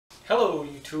Hello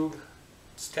YouTube,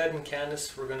 it's Ted and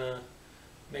Candice. We're gonna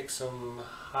make some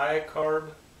high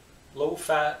carb, low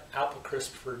fat apple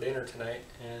crisp for dinner tonight,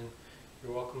 and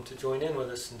you're welcome to join in with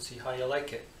us and see how you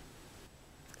like it.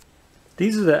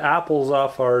 These are the apples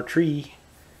off our tree.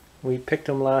 We picked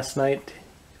them last night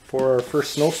for our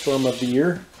first snowstorm of the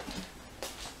year,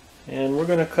 and we're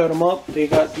gonna cut them up. They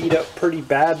got beat up pretty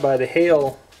bad by the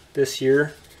hail this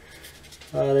year.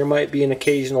 There might be an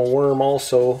occasional worm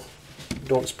also.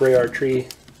 Don't spray our tree.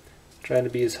 Trying to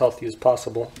be as healthy as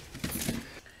possible.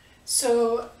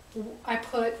 So I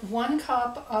put 1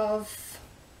 cup of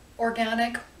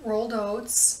organic rolled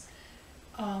oats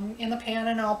in the pan,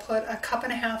 and I'll put 1.5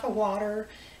 cups of water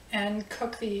and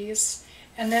cook these.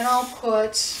 And then I'll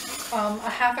put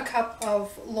 1/2 cup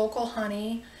of local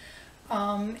honey.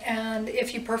 And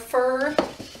if you prefer,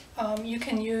 you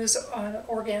can use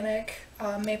organic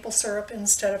maple syrup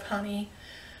instead of honey.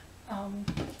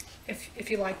 If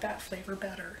you like that flavor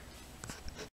better.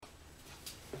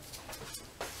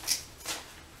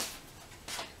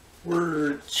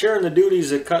 We're sharing the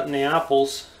duties of cutting the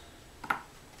apples.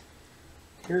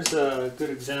 Here's a good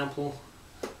example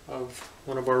of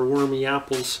one of our wormy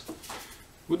apples.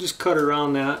 We'll just cut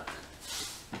around that.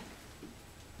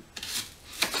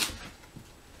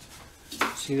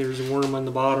 See, there's a worm on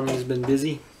the bottom. He's been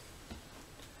busy.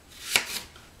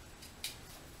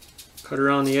 Cut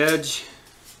around the edge.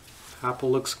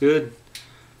 Apple looks good.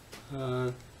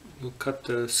 We'll cut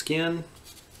the skin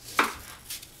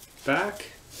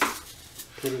back,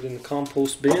 put it in the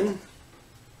compost bin.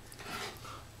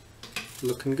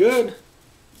 Looking good.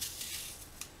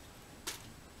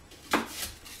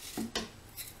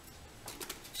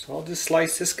 So I'll just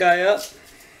slice this guy up.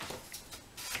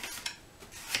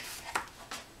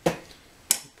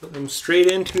 Put them straight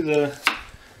into the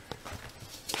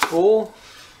bowl.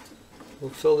 We'll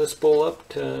fill this bowl up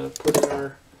to put in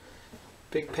our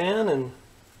big pan, and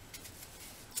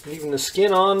leaving the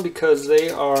skin on because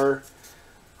they are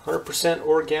 100%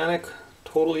 organic,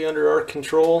 totally under our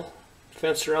control.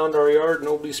 Fenced around our yard,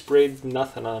 nobody sprayed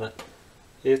nothing on it.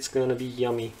 It's gonna be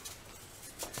yummy.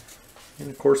 And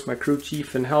of course my crew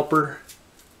chief and helper,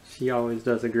 she always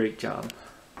does a great job.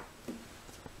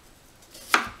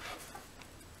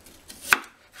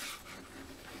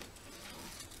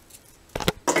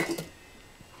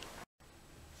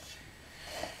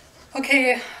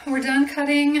 Okay, we're done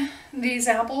cutting these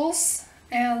apples,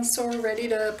 and so we're ready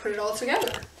to put it all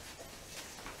together.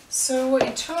 So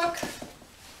I took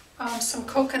some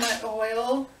coconut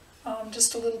oil,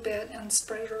 just a little bit, and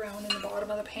spread it around in the bottom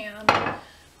of the pan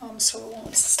so it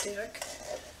won't stick.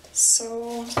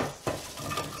 So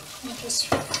I'll just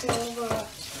fill the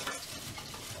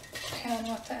pan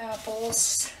with the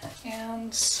apples,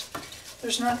 and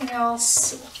there's nothing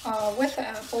else with the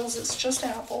apples, it's just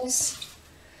apples.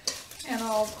 And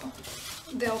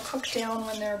they'll cook down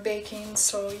when they're baking,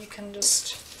 so you can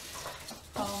just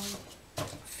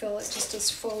fill it just as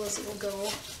full as it'll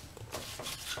go,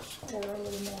 or a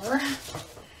little more.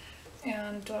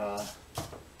 And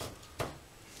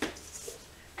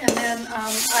then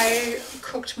I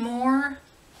cooked more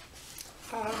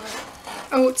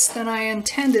oats than I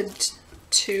intended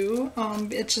to.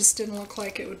 It just didn't look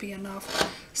like it would be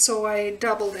enough, so I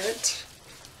doubled it.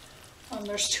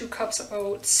 There's 2 cups of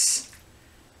oats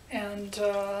and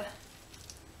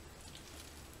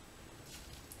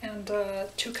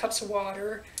 2 cups of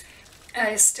water.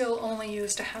 I still only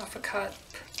used 1/2 cup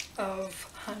of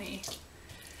honey.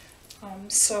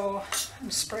 So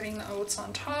I'm spreading the oats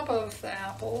on top of the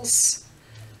apples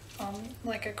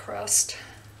like a crust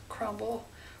crumble.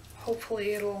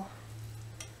 Hopefully it'll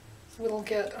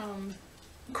get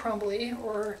crumbly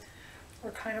or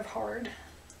kind of hard,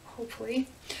 hopefully.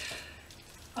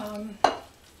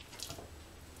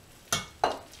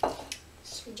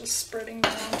 So just spreading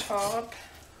down top.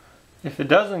 If it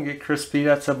doesn't get crispy,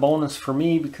 that's a bonus for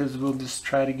me, because we'll just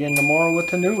try it again tomorrow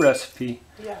with a new recipe.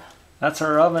 Yeah. That's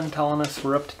our oven telling us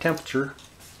we're up to temperature.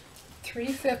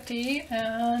 350,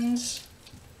 and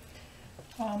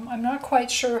I'm not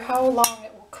quite sure how long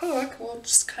it will cook. We'll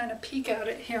just kind of peek at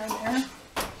it here and there.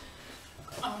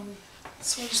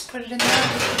 So we'll just put it in there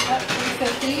at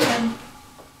 350 and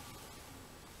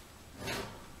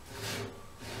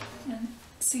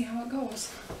see how it goes.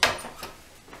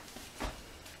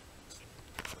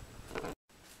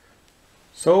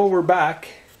 So we're back.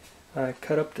 I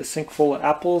cut up the sink full of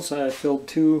apples. I filled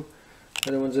 2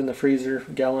 other ones in the freezer,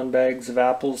 gallon bags of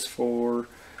apples for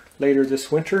later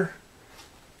this winter.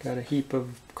 Got a heap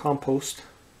of compost,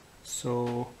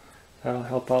 so that'll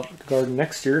help out the garden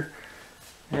next year.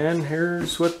 And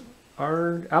here's what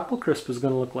our apple crisp is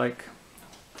going to look like.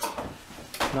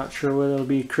 Not sure whether it'll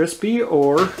be crispy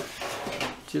or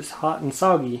just hot and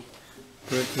soggy,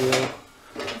 but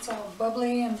it's all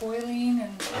bubbly and boiling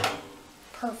and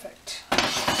perfect.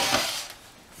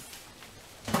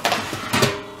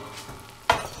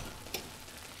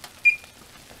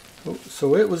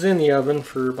 So it was in the oven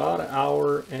for about an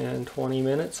hour and 20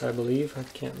 minutes, I believe. I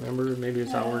can't remember. Maybe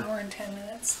it's An hour and 10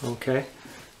 minutes. Okay.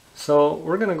 So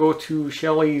we're going to go to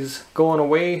Shelly's going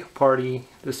away party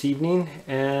this evening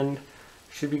and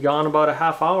should be gone about a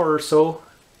half hour or so.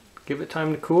 Give it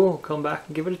time to cool. Come back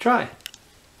and give it a try.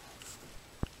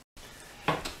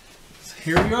 So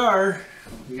here we are.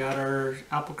 We got our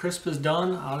apple crisp is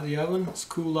done out of the oven. It's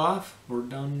cooled off. We're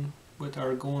done with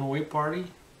our going away party.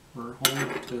 We're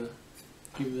home to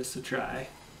give this a try.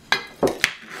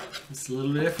 It's a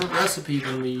little different recipe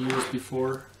than we used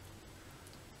before.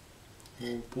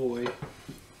 Oh boy.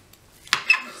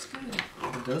 That's good.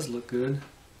 It does look good.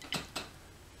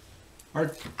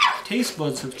 Our taste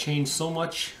buds have changed so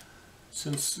much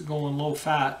since going low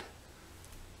fat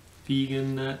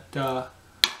vegan that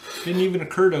didn't even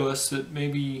occur to us that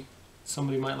maybe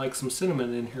somebody might like some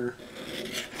cinnamon in here.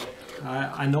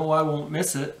 I know I won't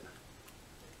miss it.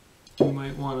 You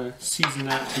might want to season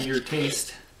that to your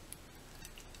taste,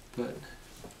 but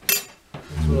that's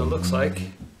what it looks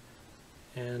like.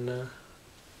 And I'm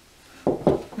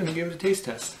going to give it a taste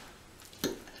test.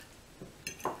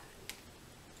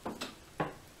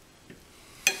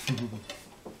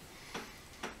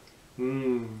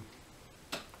 You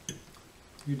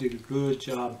did a good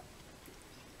job.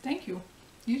 Thank you.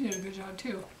 You did a good job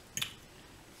too.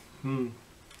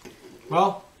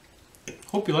 Well,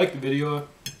 hope you liked the video.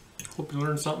 Hope you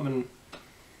learned something,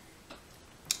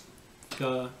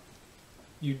 and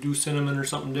you do cinnamon or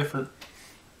something different.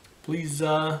 Please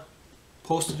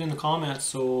post it in the comments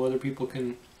so other people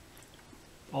can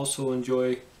also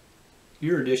enjoy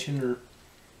your edition,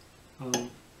 or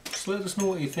just let us know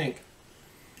what you think.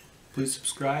 Please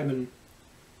subscribe and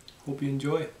hope you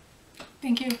enjoy.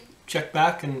 Thank you. Check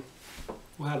back and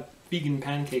we'll have vegan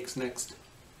pancakes next.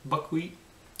 Buckwheat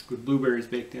with blueberries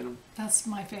baked in them. That's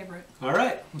my favorite.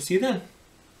 Alright, we'll see you then.